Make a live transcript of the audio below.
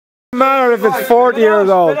matter if it's 40 years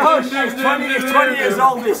old. It's 20 years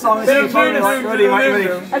old, this song. Ready.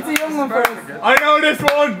 That's a young one first. I know this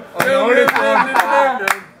one.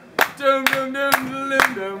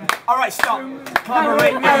 Alright, stop.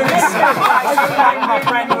 Collaborate. My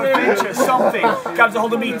brand new adventure. Something grabs a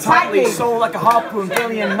hold of me tightly. Soul like a harpoon,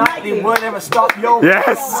 daily and nightly. Word never stop, yo.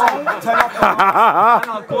 Yes. Turn up the lights,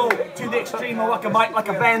 and I'll glow to the extreme. I like a bite, like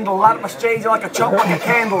a vandal. Light up my stage like a chump, like a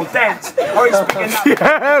candle. Dance. Or he's speaking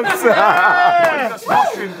Yes.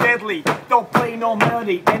 mushroom, deadly. Don't play no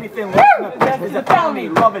melody. Anything less than a death is a felony.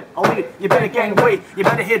 Love it, I'll leave it. You better gain weight. You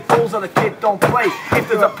better hit balls on the kid. Don't play. If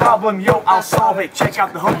there's a problem, yo, I'll solve it. Check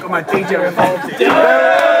out the hook of my DJ revolves it.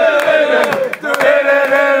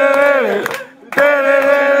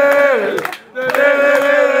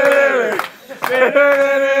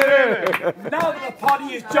 Now the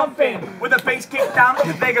party is jumping, with the bass kick down,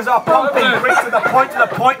 the beggars are pumping. Great to the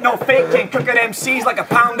point, no faking. Cooking MCs like a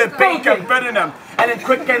pound of bacon, burning them, and then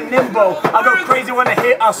quick and nimble. I go crazy when I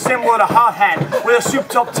hit a cymbal and a hot hat with a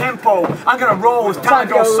souped up tempo. I'm gonna roll, it's time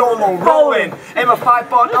to go solo, rolling. Aim a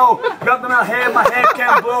 5.0, got my hair, my head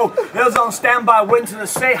can blow. Hills on standby, winds to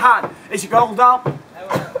say hot. Is you going down?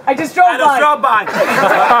 I just drove by.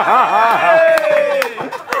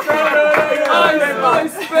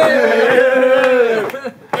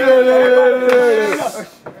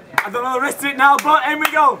 I don't know the rest of it now, but here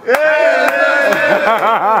we go.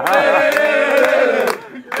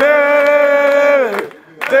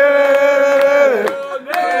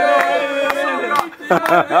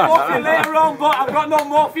 Morphine later on, but I've got no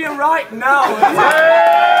morphine right now.